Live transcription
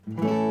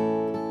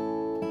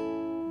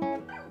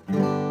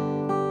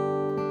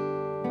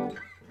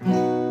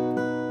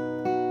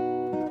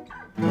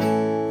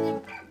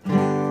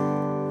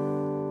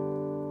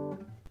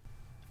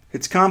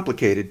It's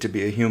complicated to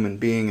be a human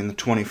being in the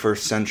 21st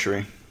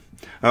century.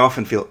 I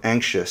often feel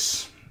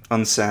anxious,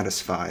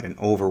 unsatisfied, and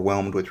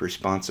overwhelmed with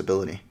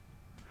responsibility.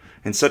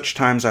 In such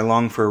times I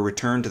long for a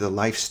return to the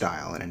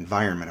lifestyle and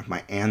environment of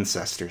my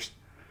ancestors.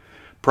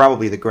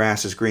 Probably the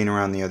grass is greener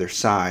on the other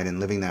side, and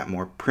living that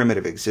more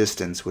primitive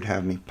existence would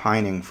have me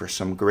pining for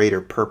some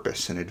greater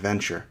purpose and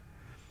adventure.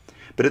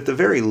 But at the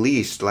very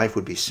least, life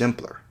would be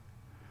simpler.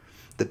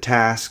 The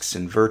tasks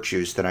and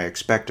virtues that I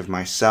expect of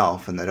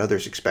myself and that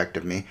others expect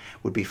of me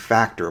would be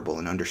factorable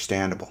and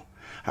understandable.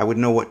 I would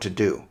know what to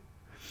do.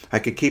 I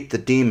could keep the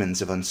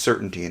demons of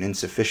uncertainty and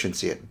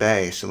insufficiency at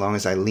bay so long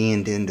as I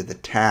leaned into the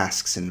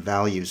tasks and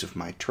values of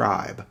my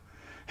tribe.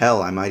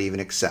 Hell, I might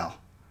even excel.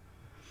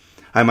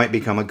 I might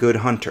become a good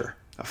hunter,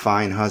 a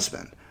fine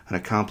husband, an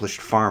accomplished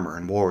farmer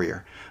and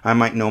warrior. I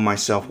might know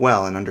myself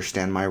well and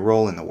understand my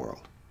role in the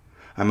world.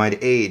 I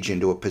might age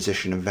into a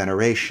position of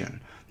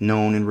veneration,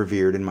 known and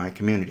revered in my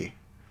community.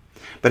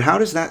 But how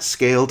does that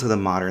scale to the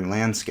modern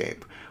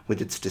landscape,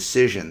 with its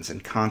decisions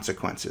and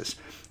consequences,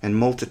 and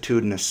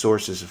multitudinous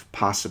sources of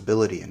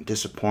possibility and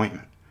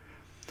disappointment?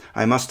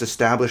 I must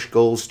establish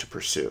goals to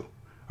pursue.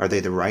 Are they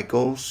the right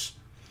goals?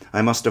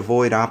 I must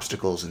avoid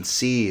obstacles and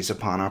seize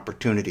upon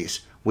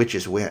opportunities. Which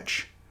is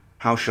which?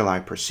 How shall I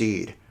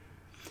proceed?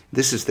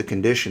 This is the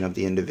condition of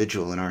the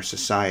individual in our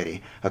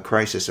society, a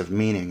crisis of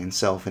meaning and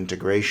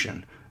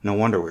self-integration. No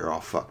wonder we're all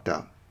fucked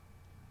up.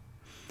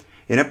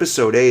 In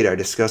Episode 8, I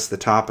discussed the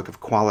topic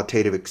of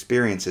qualitative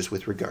experiences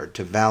with regard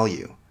to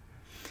value.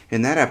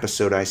 In that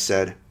episode, I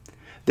said,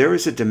 there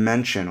is a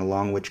dimension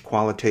along which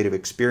qualitative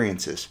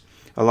experiences,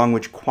 along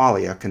which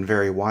qualia can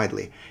vary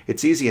widely.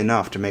 It's easy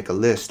enough to make a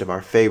list of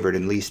our favorite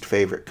and least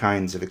favorite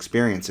kinds of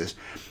experiences,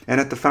 and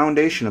at the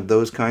foundation of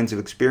those kinds of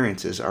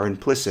experiences are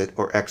implicit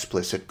or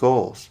explicit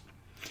goals.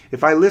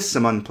 If I list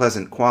some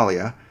unpleasant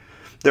qualia,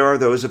 there are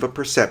those of a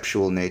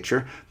perceptual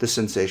nature, the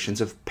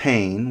sensations of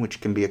pain,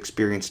 which can be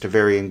experienced to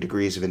varying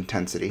degrees of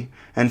intensity,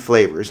 and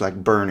flavors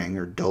like burning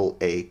or dull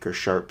ache or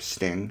sharp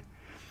sting.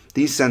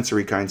 These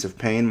sensory kinds of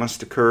pain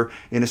must occur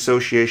in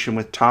association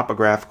with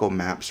topographical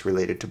maps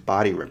related to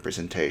body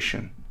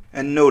representation.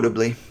 And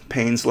notably,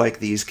 pains like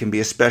these can be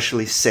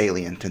especially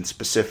salient and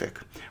specific.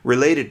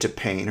 Related to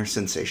pain are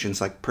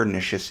sensations like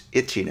pernicious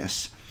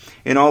itchiness.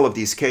 In all of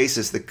these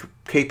cases, the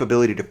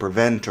capability to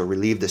prevent or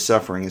relieve the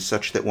suffering is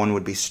such that one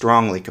would be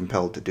strongly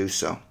compelled to do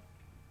so.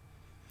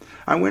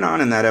 I went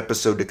on in that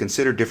episode to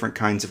consider different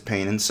kinds of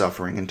pain and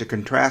suffering and to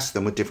contrast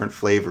them with different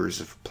flavors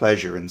of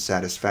pleasure and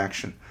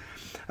satisfaction.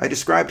 I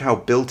described how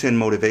built-in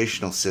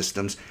motivational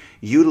systems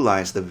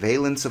utilize the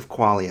valence of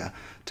qualia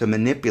to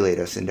manipulate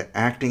us into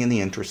acting in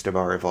the interest of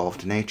our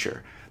evolved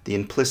nature, the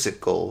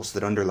implicit goals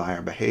that underlie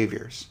our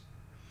behaviors.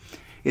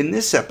 In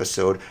this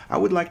episode, I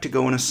would like to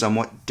go in a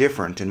somewhat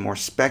different and more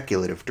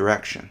speculative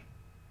direction.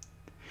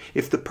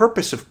 If the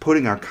purpose of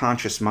putting our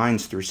conscious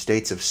minds through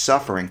states of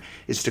suffering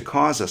is to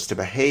cause us to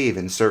behave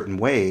in certain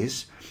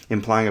ways,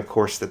 implying of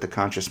course that the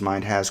conscious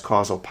mind has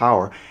causal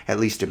power, at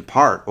least in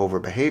part, over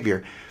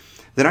behavior,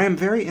 then I am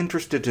very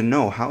interested to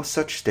know how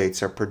such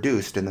states are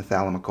produced in the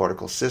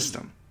thalamocortical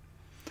system.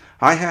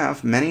 I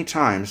have many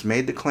times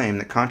made the claim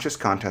that conscious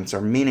contents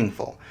are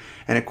meaningful,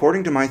 and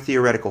according to my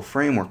theoretical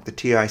framework, the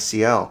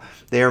TICL,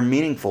 they are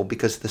meaningful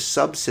because the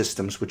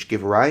subsystems which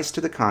give rise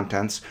to the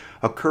contents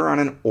occur on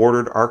an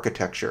ordered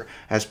architecture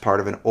as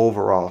part of an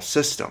overall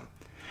system.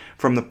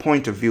 From the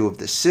point of view of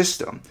the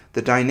system,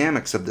 the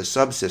dynamics of the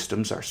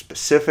subsystems are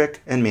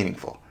specific and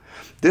meaningful.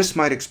 This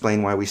might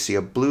explain why we see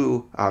a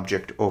blue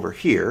object over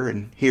here,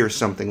 and hear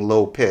something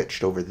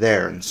low-pitched over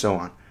there, and so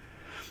on.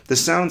 The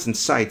sounds and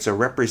sights are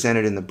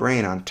represented in the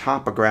brain on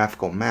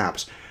topographical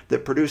maps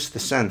that produce the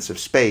sense of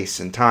space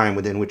and time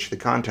within which the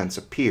contents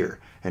appear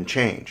and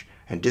change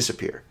and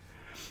disappear.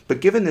 But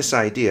given this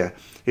idea,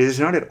 it is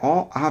not at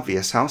all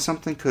obvious how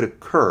something could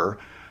occur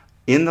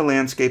in the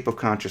landscape of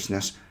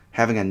consciousness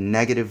having a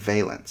negative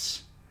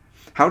valence.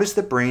 How does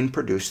the brain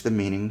produce the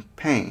meaning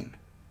pain?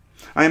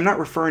 I am not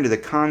referring to the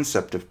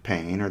concept of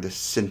pain or the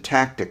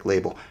syntactic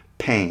label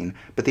pain,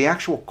 but the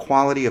actual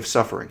quality of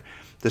suffering,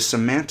 the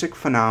semantic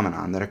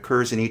phenomenon that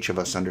occurs in each of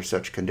us under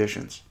such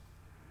conditions.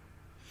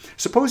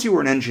 Suppose you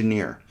were an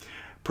engineer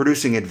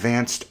producing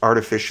advanced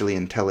artificially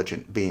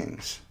intelligent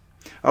beings.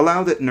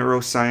 Allow that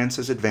neuroscience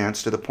has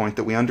advanced to the point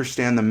that we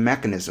understand the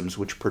mechanisms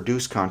which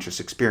produce conscious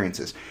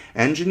experiences.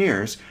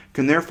 Engineers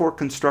can therefore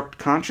construct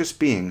conscious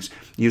beings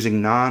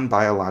using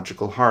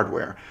non-biological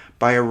hardware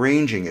by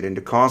arranging it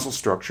into causal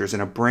structures in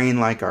a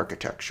brain-like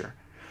architecture.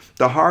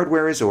 The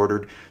hardware is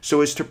ordered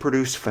so as to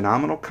produce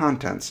phenomenal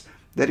contents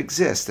that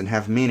exist and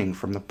have meaning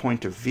from the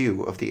point of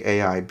view of the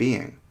AI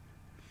being.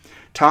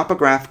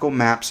 Topographical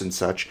maps and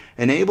such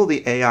enable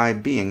the AI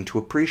being to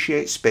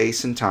appreciate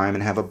space and time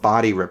and have a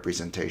body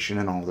representation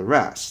and all the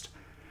rest.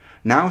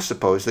 Now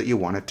suppose that you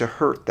want it to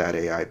hurt that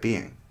AI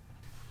being.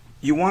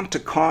 You want to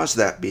cause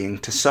that being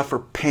to suffer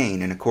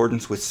pain in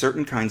accordance with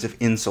certain kinds of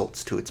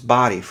insults to its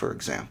body, for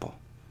example.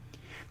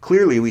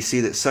 Clearly, we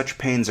see that such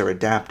pains are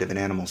adaptive in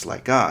animals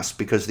like us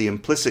because the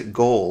implicit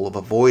goal of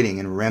avoiding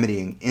and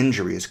remedying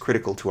injury is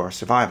critical to our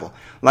survival.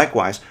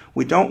 Likewise,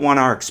 we don't want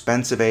our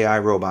expensive AI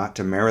robot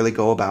to merrily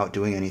go about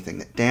doing anything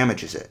that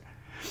damages it.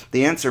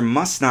 The answer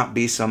must not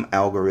be some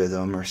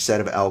algorithm or set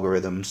of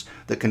algorithms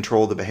that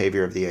control the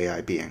behavior of the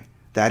AI being.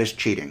 That is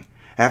cheating.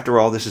 After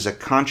all, this is a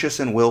conscious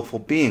and willful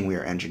being we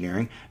are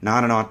engineering,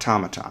 not an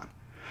automaton.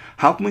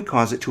 How can we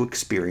cause it to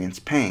experience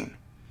pain?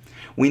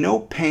 We know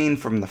pain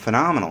from the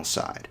phenomenal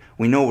side.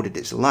 We know what it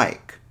is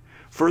like.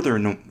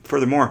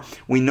 Furthermore,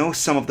 we know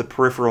some of the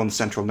peripheral and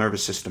central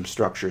nervous system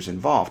structures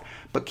involved.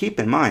 But keep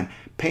in mind,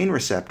 pain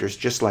receptors,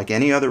 just like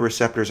any other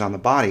receptors on the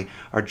body,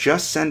 are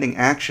just sending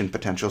action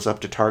potentials up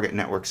to target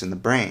networks in the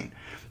brain.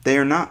 They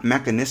are not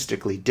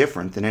mechanistically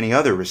different than any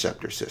other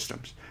receptor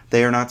systems.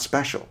 They are not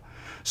special.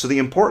 So the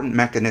important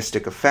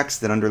mechanistic effects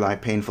that underlie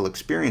painful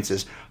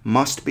experiences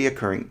must be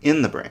occurring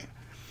in the brain.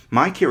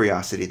 My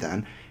curiosity,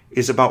 then,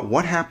 is about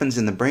what happens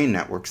in the brain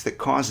networks that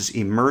causes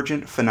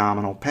emergent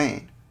phenomenal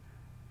pain.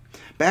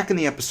 Back in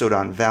the episode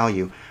on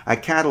value, I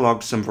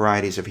cataloged some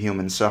varieties of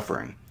human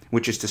suffering,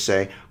 which is to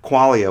say,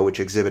 qualia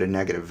which exhibit a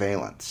negative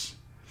valence.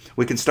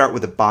 We can start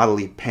with the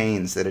bodily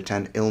pains that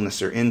attend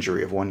illness or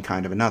injury of one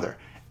kind or another: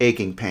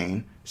 aching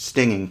pain,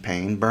 stinging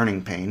pain,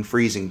 burning pain,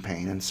 freezing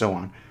pain, and so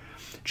on.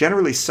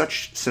 Generally,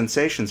 such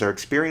sensations are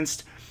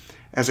experienced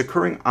as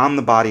occurring on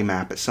the body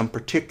map at some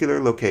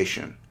particular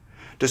location.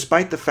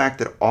 Despite the fact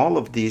that all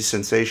of these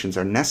sensations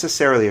are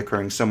necessarily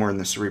occurring somewhere in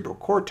the cerebral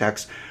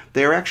cortex,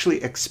 they are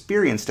actually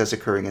experienced as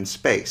occurring in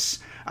space,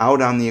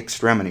 out on the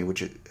extremity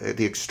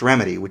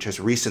which has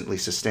recently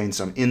sustained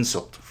some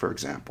insult, for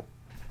example.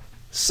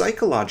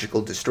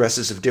 Psychological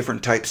distresses of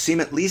different types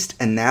seem at least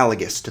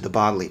analogous to the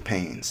bodily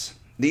pains.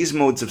 These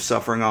modes of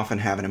suffering often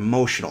have an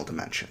emotional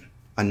dimension: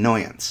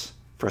 annoyance,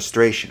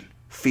 frustration,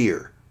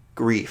 fear,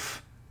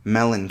 grief,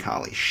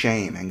 melancholy,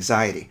 shame,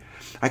 anxiety.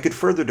 I could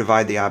further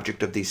divide the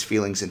object of these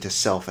feelings into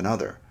self and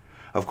other.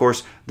 Of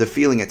course, the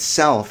feeling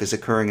itself is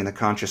occurring in the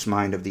conscious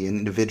mind of the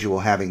individual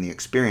having the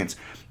experience,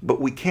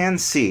 but we can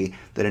see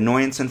that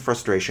annoyance and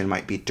frustration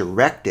might be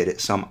directed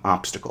at some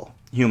obstacle,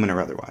 human or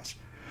otherwise.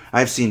 I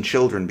have seen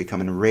children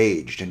become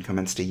enraged and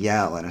commence to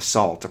yell and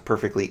assault a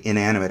perfectly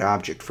inanimate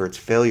object for its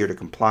failure to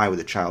comply with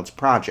a child's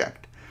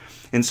project.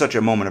 In such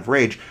a moment of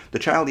rage, the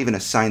child even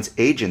assigns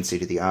agency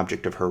to the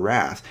object of her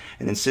wrath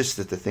and insists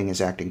that the thing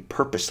is acting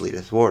purposely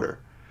to thwart her.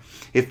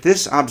 If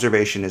this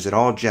observation is at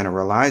all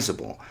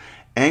generalizable,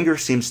 anger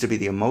seems to be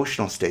the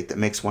emotional state that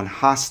makes one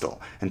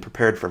hostile and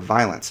prepared for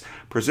violence,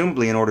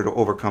 presumably in order to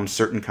overcome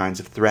certain kinds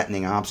of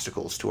threatening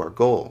obstacles to our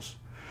goals.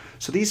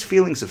 So these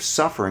feelings of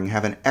suffering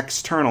have an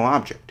external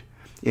object.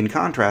 In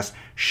contrast,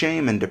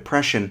 shame and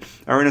depression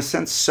are in a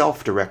sense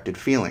self-directed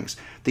feelings.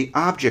 The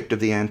object of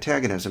the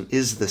antagonism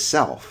is the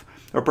self,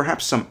 or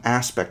perhaps some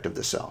aspect of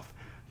the self.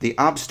 The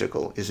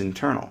obstacle is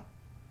internal.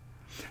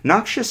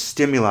 Noxious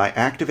stimuli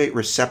activate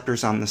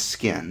receptors on the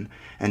skin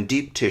and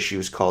deep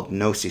tissues called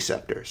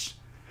nociceptors.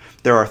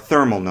 There are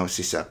thermal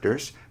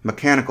nociceptors,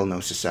 mechanical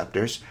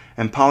nociceptors,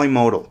 and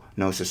polymodal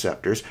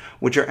nociceptors,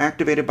 which are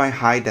activated by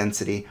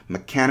high-density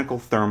mechanical,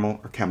 thermal,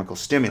 or chemical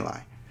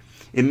stimuli.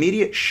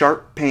 Immediate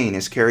sharp pain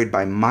is carried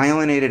by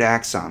myelinated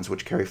axons,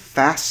 which carry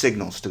fast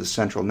signals to the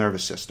central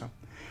nervous system.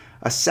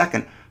 A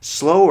second,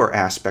 slower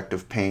aspect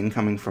of pain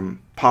coming from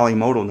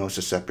polymodal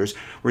nociceptors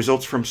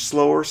results from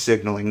slower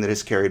signaling that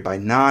is carried by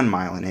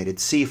non-myelinated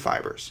C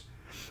fibers.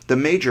 The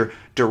major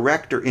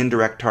direct or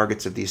indirect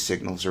targets of these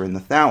signals are in the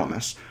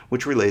thalamus,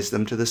 which relays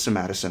them to the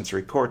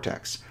somatosensory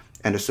cortex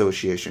and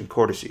association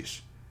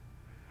cortices.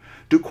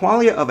 Do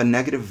qualia of a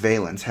negative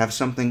valence have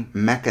something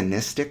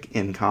mechanistic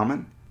in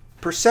common?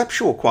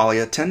 Perceptual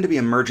qualia tend to be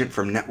emergent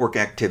from network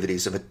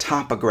activities of a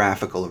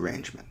topographical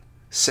arrangement.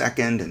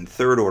 Second and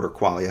third order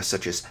qualia,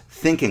 such as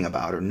thinking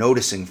about or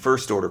noticing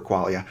first order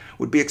qualia,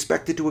 would be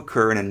expected to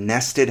occur in a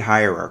nested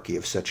hierarchy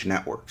of such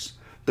networks.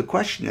 The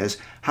question is,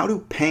 how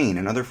do pain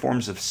and other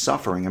forms of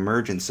suffering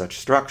emerge in such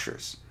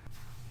structures?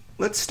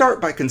 Let's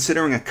start by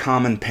considering a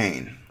common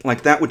pain,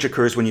 like that which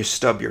occurs when you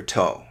stub your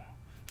toe.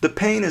 The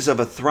pain is of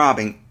a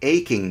throbbing,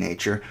 aching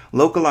nature,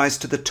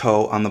 localized to the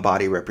toe on the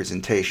body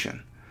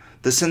representation.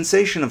 The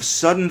sensation of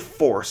sudden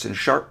force and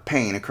sharp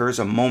pain occurs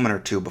a moment or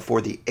two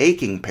before the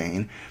aching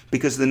pain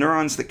because the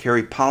neurons that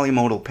carry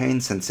polymodal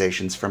pain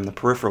sensations from the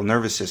peripheral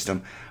nervous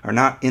system are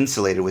not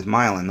insulated with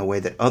myelin the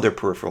way that other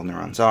peripheral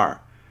neurons are.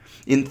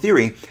 In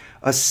theory,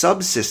 a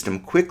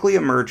subsystem quickly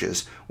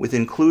emerges with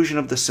inclusion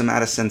of the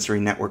somatosensory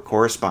network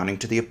corresponding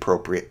to the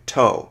appropriate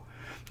toe.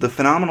 The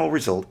phenomenal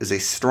result is a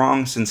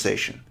strong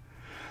sensation.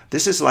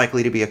 This is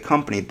likely to be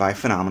accompanied by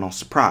phenomenal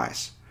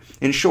surprise.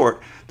 In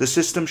short, the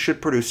system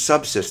should produce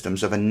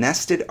subsystems of a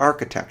nested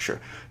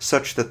architecture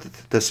such that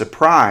the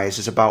surprise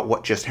is about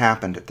what just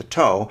happened at the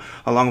toe,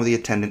 along with the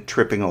attendant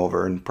tripping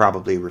over and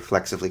probably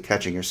reflexively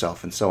catching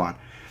yourself and so on.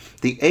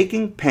 The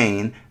aching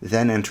pain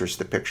then enters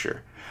the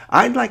picture.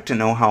 I'd like to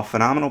know how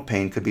phenomenal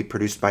pain could be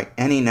produced by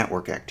any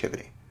network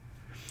activity.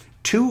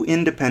 Two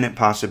independent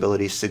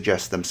possibilities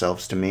suggest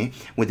themselves to me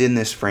within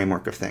this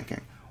framework of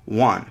thinking.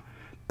 One,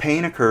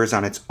 pain occurs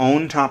on its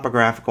own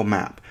topographical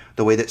map,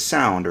 the way that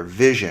sound or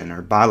vision or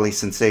bodily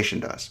sensation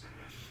does.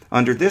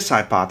 Under this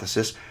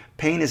hypothesis,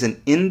 pain is an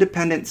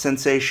independent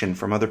sensation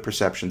from other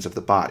perceptions of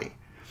the body.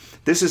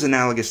 This is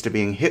analogous to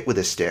being hit with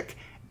a stick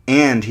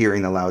and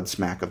hearing the loud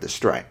smack of the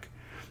strike.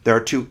 There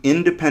are two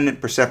independent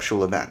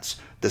perceptual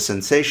events, the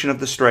sensation of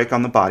the strike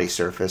on the body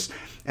surface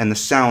and the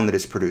sound that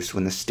is produced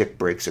when the stick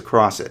breaks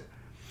across it.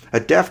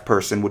 A deaf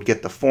person would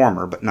get the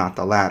former, but not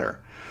the latter.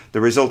 The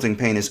resulting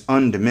pain is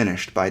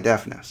undiminished by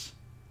deafness.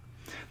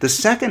 The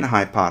second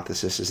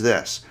hypothesis is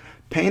this.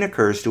 Pain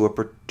occurs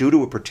due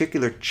to a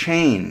particular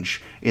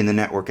change in the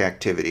network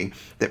activity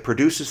that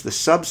produces the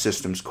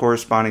subsystems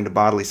corresponding to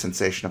bodily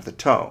sensation of the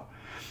toe.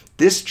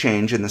 This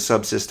change in the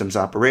subsystem's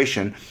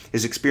operation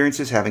is experienced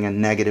as having a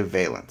negative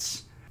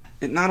valence.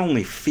 It not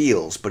only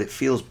feels, but it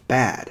feels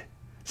bad.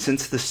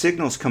 Since the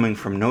signals coming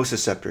from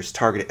nociceptors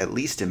target at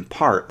least in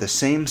part the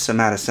same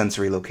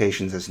somatosensory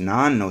locations as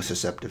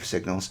non-nociceptive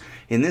signals,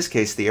 in this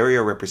case the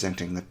area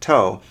representing the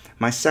toe,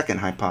 my second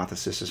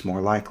hypothesis is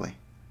more likely.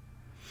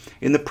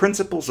 In the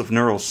Principles of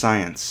Neural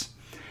Science,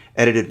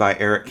 edited by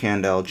Eric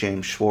Kandel,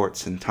 James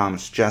Schwartz, and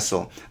Thomas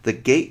Jessell, the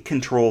gate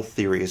control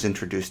theory is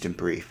introduced in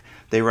brief.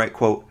 They write,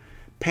 quote,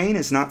 "Pain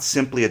is not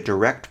simply a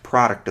direct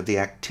product of the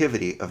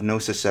activity of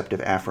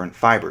nociceptive afferent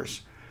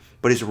fibers,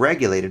 but is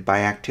regulated by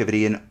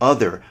activity in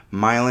other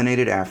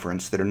myelinated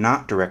afferents that are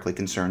not directly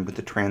concerned with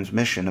the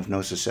transmission of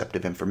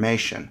nociceptive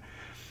information.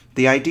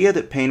 The idea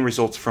that pain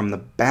results from the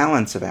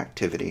balance of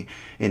activity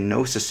in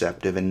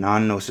nociceptive and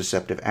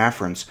non-nociceptive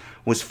afferents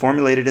was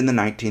formulated in the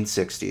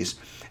 1960s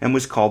and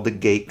was called the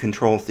gate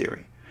control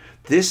theory.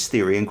 This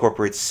theory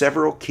incorporates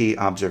several key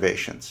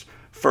observations.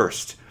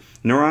 First,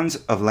 neurons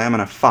of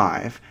lamina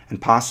 5 and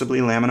possibly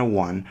lamina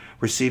 1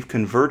 receive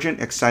convergent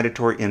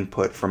excitatory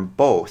input from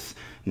both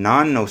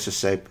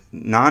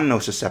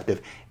non-nociceptive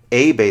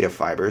A beta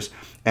fibers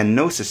and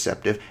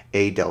nociceptive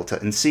A delta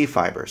and C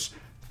fibers.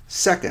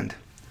 Second,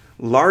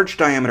 large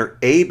diameter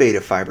A beta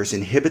fibers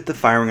inhibit the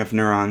firing of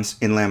neurons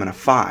in lamina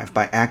 5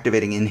 by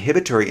activating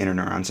inhibitory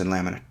interneurons in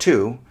lamina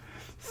 2.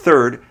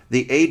 Third,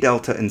 the A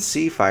delta and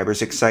C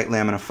fibers excite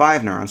lamina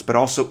 5 neurons but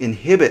also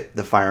inhibit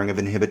the firing of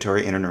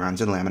inhibitory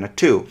interneurons in lamina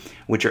 2,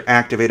 which are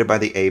activated by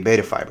the A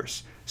beta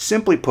fibers.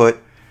 Simply put,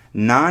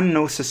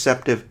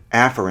 non-nociceptive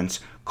afferents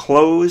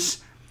close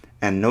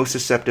and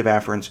nociceptive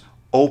afferents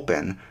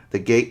open the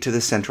gate to the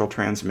central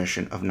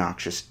transmission of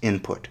noxious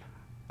input."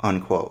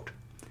 Unquote.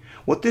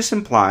 What this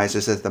implies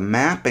is that the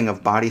mapping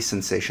of body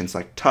sensations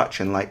like touch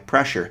and light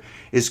pressure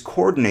is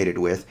coordinated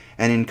with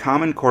and in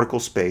common cortical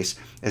space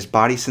as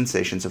body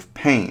sensations of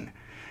pain.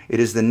 It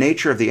is the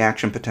nature of the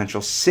action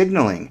potential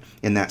signaling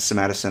in that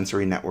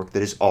somatosensory network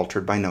that is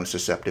altered by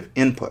nociceptive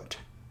input.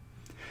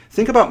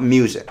 Think about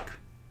music.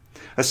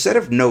 A set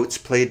of notes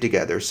played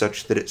together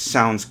such that it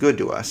sounds good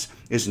to us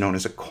is known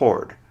as a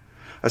chord.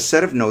 A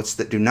set of notes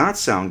that do not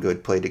sound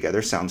good played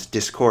together sounds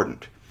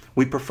discordant.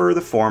 We prefer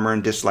the former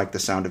and dislike the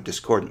sound of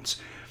discordance.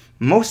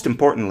 Most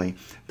importantly,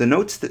 the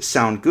notes that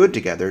sound good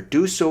together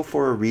do so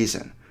for a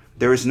reason.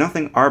 There is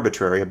nothing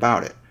arbitrary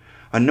about it.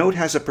 A note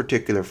has a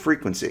particular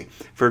frequency.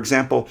 For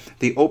example,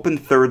 the open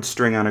third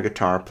string on a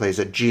guitar plays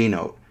a G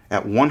note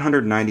at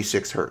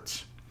 196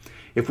 Hz.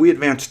 If we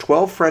advance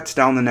 12 frets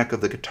down the neck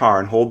of the guitar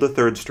and hold the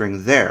third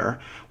string there,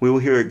 we will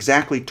hear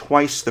exactly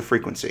twice the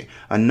frequency,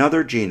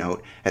 another G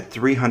note at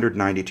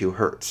 392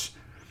 Hz.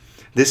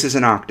 This is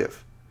an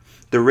octave.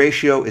 The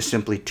ratio is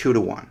simply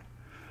 2-to-1.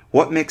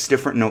 What makes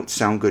different notes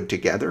sound good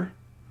together?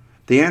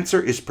 The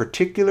answer is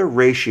particular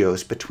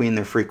ratios between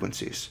their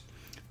frequencies.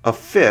 A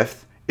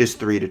fifth is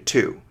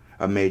 3-to-2.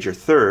 A major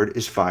third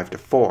is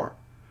 5-to-4.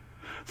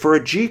 For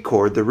a G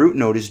chord, the root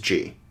note is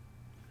G.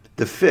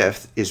 The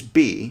fifth is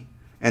B,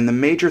 and the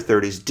major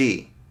third is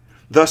D.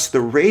 Thus,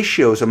 the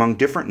ratios among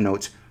different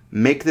notes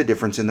make the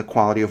difference in the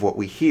quality of what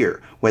we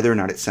hear, whether or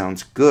not it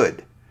sounds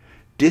good.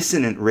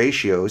 Dissonant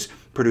ratios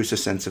produce a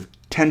sense of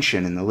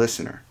tension in the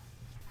listener.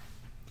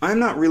 I'm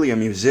not really a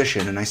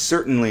musician, and I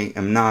certainly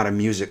am not a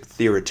music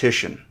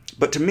theoretician,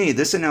 but to me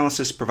this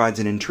analysis provides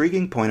an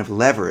intriguing point of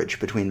leverage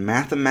between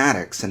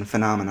mathematics and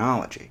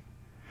phenomenology.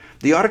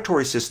 The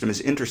auditory system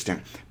is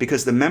interesting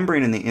because the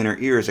membrane in the inner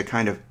ear is a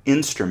kind of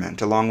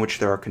instrument along which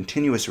there are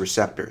continuous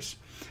receptors.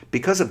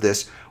 Because of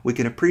this, we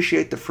can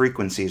appreciate the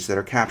frequencies that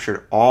are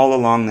captured all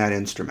along that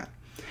instrument.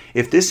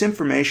 If this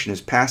information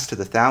is passed to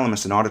the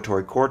thalamus and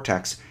auditory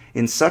cortex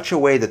in such a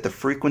way that the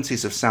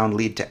frequencies of sound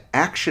lead to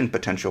action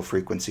potential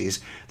frequencies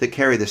that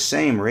carry the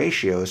same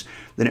ratios,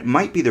 then it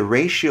might be the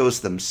ratios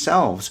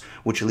themselves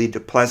which lead to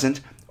pleasant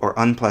or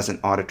unpleasant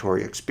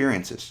auditory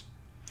experiences.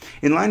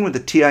 In line with the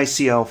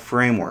TICL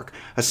framework,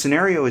 a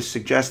scenario is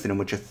suggested in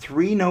which a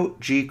 3-note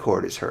G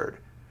chord is heard.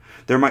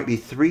 There might be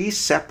 3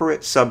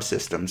 separate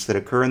subsystems that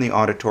occur in the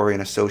auditory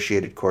and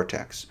associated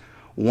cortex,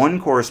 one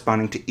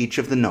corresponding to each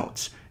of the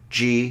notes,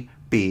 G,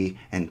 B,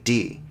 and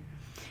D.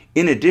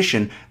 In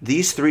addition,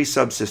 these 3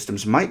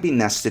 subsystems might be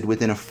nested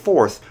within a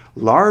 4th,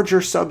 larger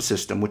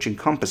subsystem which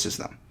encompasses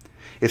them.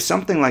 If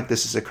something like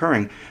this is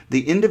occurring,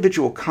 the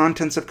individual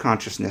contents of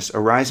consciousness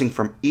arising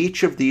from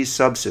each of these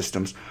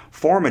subsystems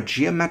form a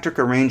geometric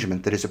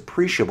arrangement that is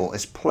appreciable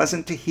as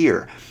pleasant to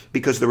hear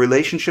because the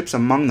relationships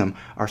among them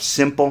are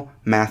simple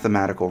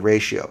mathematical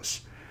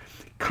ratios.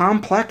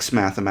 Complex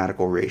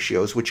mathematical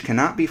ratios, which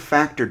cannot be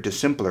factored to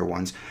simpler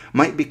ones,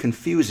 might be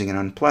confusing and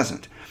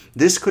unpleasant.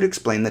 This could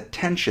explain the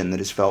tension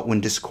that is felt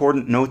when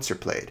discordant notes are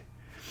played.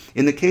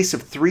 In the case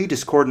of 3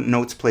 discordant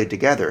notes played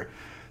together,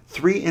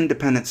 3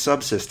 independent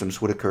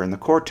subsystems would occur in the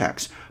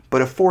cortex,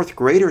 but a 4th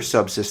greater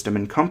subsystem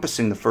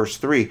encompassing the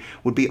first 3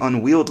 would be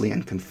unwieldy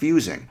and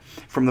confusing.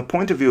 From the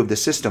point of view of the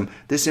system,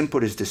 this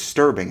input is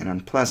disturbing and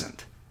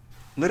unpleasant.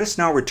 Let us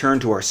now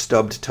return to our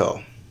stubbed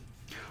toe.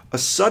 A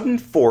sudden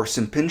force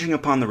impinging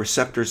upon the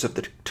receptors of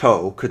the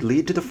toe could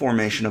lead to the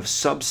formation of a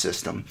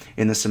subsystem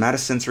in the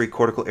somatosensory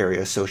cortical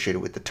area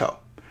associated with the toe,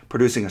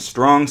 producing a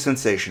strong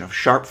sensation of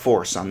sharp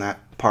force on that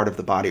part of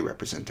the body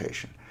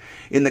representation.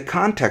 In the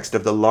context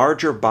of the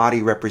larger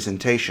body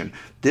representation,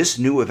 this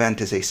new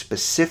event is a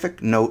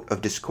specific note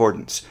of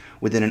discordance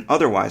within an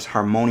otherwise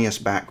harmonious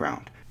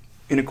background.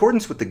 In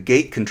accordance with the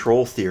gate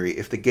control theory,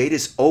 if the gate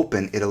is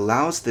open, it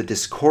allows the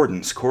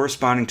discordance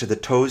corresponding to the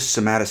toe's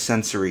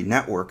somatosensory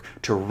network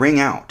to ring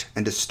out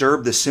and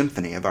disturb the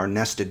symphony of our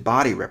nested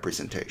body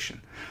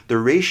representation. The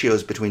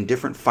ratios between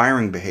different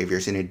firing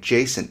behaviors in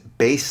adjacent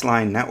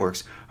baseline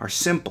networks are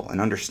simple and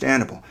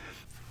understandable.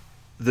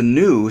 The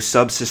new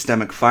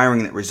subsystemic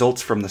firing that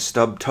results from the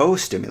stubbed toe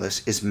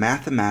stimulus is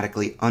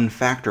mathematically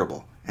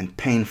unfactorable and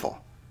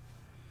painful.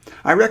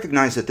 I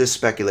recognize that this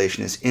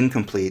speculation is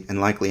incomplete and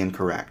likely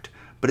incorrect,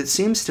 but it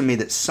seems to me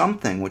that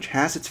something which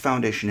has its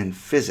foundation in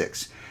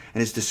physics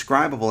and is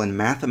describable in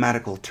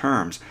mathematical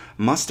terms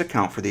must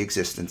account for the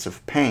existence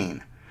of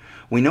pain.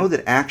 We know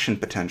that action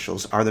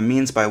potentials are the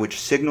means by which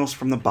signals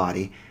from the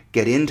body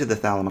get into the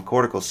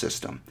thalamocortical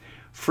system.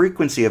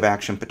 Frequency of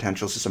action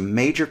potentials is a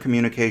major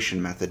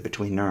communication method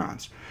between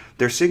neurons.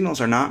 Their signals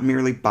are not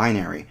merely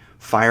binary,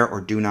 fire or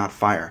do not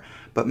fire,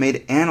 but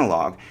made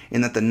analog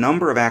in that the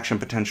number of action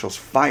potentials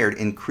fired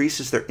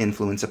increases their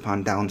influence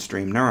upon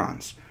downstream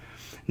neurons.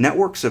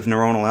 Networks of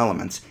neuronal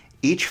elements,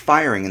 each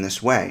firing in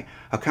this way,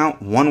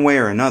 account one way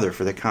or another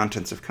for the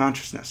contents of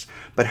consciousness.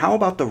 But how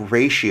about the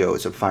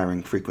ratios of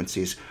firing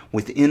frequencies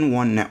within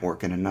one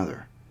network and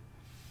another?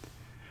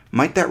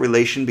 Might that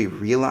relation be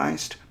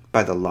realized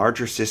by the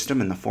larger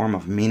system in the form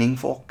of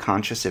meaningful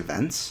conscious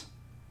events?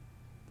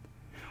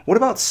 What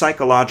about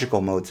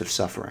psychological modes of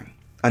suffering?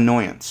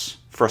 Annoyance,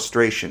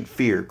 frustration,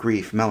 fear,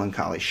 grief,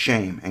 melancholy,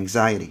 shame,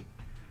 anxiety.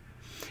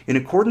 In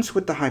accordance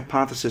with the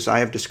hypothesis I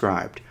have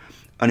described,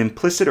 an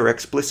implicit or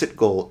explicit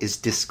goal is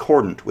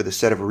discordant with a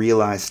set of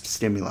realized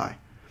stimuli.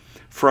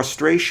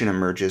 Frustration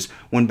emerges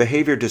when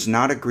behavior does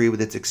not agree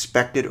with its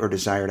expected or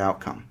desired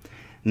outcome.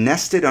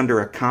 Nested under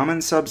a common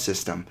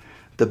subsystem,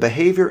 the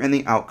behavior and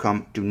the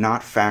outcome do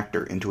not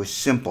factor into a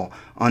simple,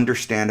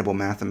 understandable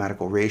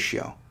mathematical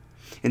ratio.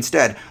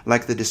 Instead,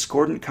 like the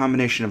discordant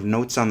combination of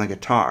notes on the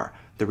guitar,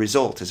 the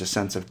result is a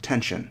sense of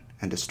tension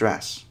and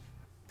distress.